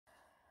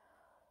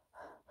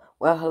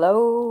Well,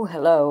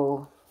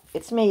 hello.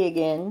 It's me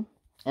again,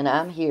 and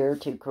I'm here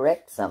to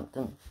correct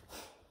something.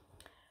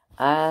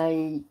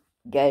 I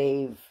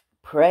gave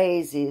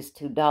praises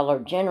to Dollar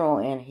General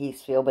in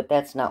Heathsville, but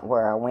that's not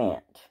where I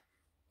went.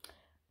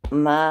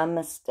 My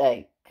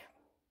mistake.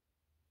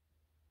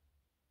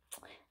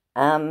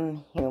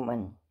 I'm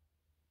human.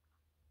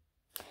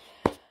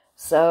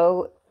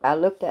 So, I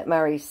looked at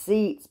my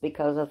receipts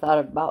because I thought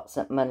I'd bought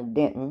something and I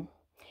didn't.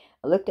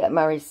 I looked at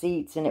my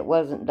receipts and it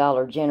wasn't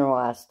Dollar General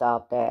I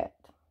stopped at.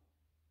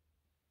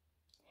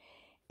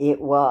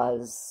 It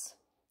was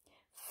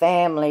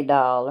Family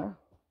Dollar.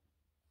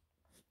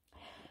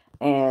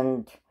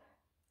 And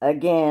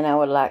again, I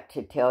would like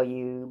to tell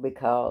you,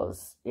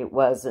 because it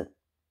wasn't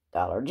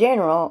Dollar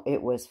General,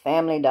 it was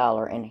Family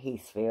Dollar in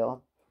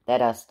Heathsville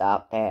that I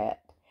stopped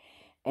at.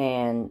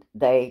 And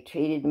they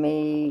treated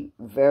me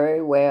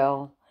very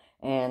well.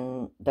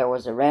 And there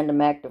was a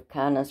random act of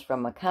kindness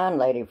from a kind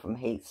lady from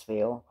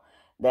Heathsville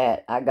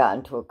that I got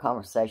into a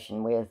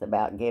conversation with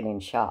about getting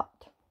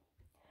shopped.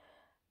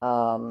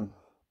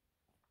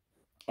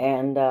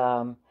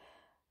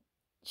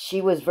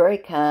 She was very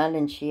kind,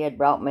 and she had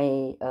brought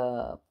me,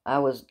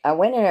 I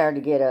went in there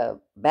to get a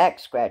back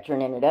scratcher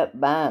and ended up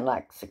buying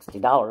like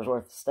 $60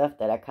 worth of stuff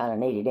that I kind of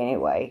needed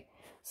anyway.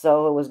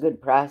 So it was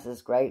good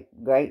prices, great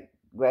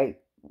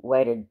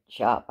way to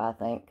shop, I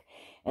think.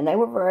 And they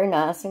were very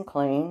nice and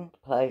clean, the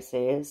place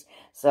is.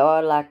 So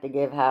I'd like to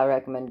give high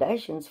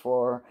recommendations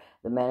for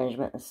the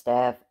management and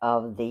staff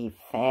of the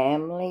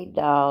Family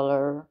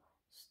Dollar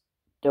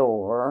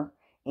store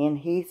in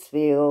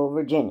Heathsville,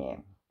 Virginia.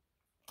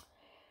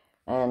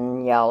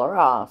 And y'all are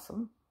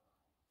awesome.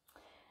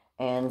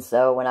 And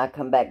so when I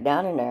come back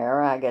down in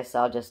there, I guess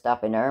I'll just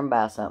stop in there and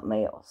buy something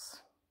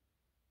else.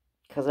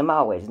 Because I'm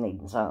always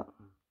needing something.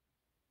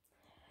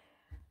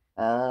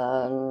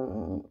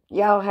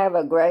 Y'all have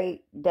a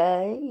great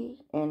day.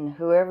 And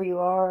whoever you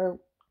are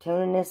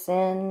tuning this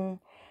in,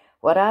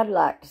 what I'd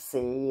like to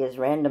see is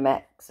random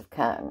acts of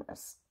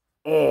kindness.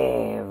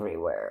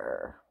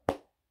 Everywhere.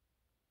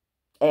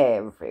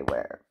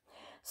 Everywhere.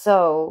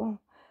 So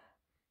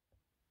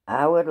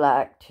I would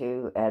like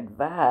to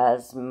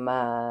advise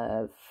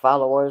my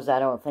followers, I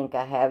don't think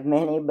I have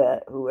many,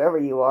 but whoever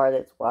you are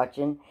that's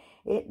watching,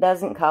 it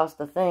doesn't cost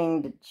a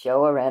thing to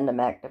show a random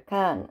act of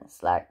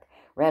kindness. Like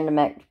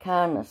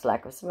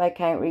if somebody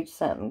can't reach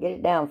something, get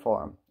it down for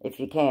them, if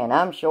you can.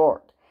 I'm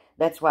short.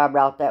 That's why I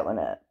brought that one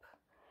up.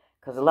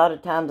 Because a lot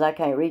of times I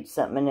can't reach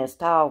something, and this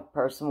tall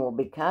person will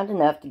be kind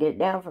enough to get it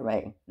down for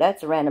me.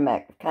 That's a random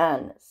act of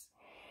kindness.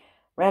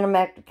 Random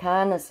act of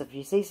kindness, if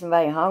you see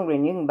somebody hungry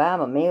and you can buy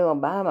them a meal,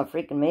 buy them a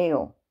freaking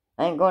meal.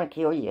 I ain't going to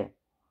kill you.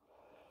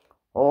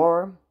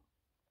 Or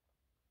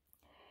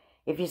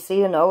if you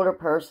see an older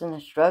person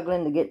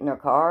struggling to get in their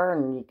car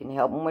and you can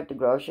help them with the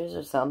groceries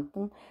or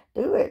something,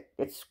 do it.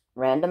 It's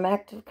random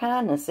act of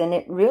kindness, and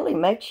it really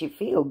makes you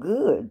feel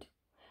good.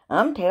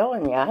 I'm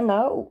telling you, I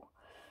know.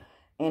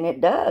 And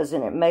it does,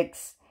 and it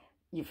makes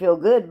you feel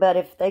good. But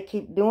if they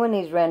keep doing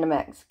these random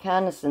acts of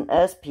kindness and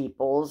us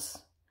peoples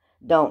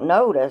don't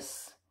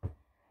notice,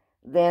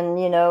 then,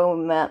 we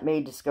might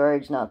be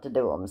discouraged not to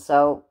do them.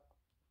 So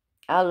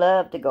I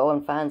love to go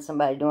and find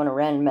somebody doing a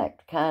random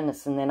act of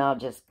kindness, and then I'll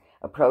just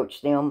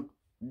approach them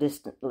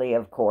distantly,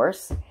 of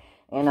course,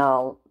 and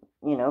I'll,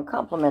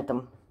 compliment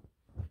them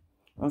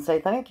and say,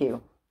 thank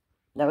you.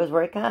 That was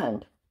very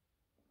kind.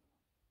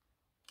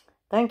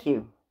 Thank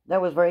you.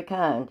 That was very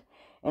kind.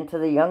 And to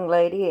the young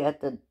lady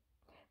at the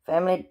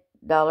Family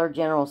Dollar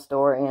General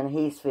store in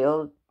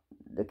Heathsville,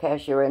 the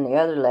cashier, and the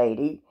other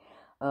lady,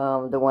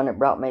 the one that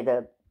brought me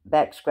the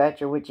back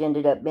scratcher, which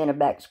ended up being a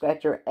back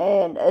scratcher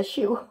and a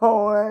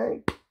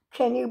shoehorn.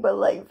 Can you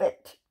believe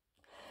it?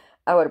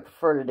 I would have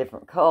preferred a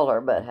different color,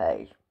 but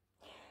hey.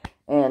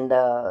 And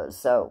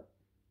so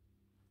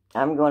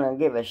I'm going to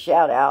give a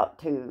shout out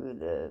to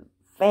the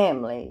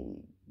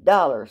Family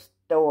Dollar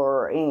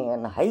store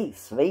in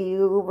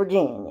Heathsville,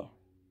 Virginia.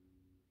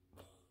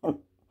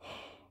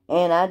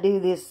 And I do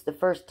this the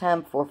first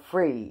time for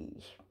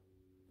free.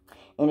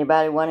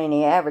 Anybody want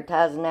any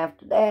advertising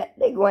after that,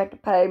 they're going to have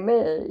to pay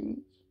me.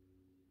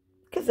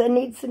 Because I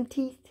need some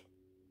teeth.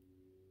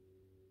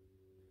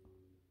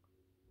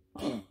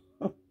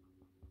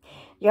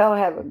 Y'all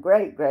have a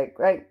great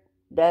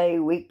day,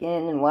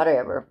 weekend, and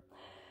whatever.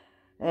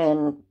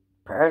 And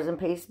prayers and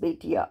peace be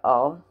to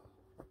y'all.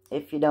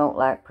 If you don't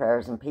like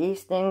prayers and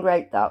peace, then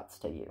great thoughts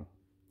to you.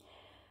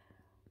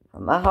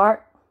 From my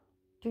heart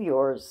to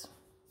yours.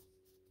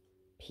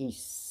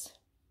 Peace.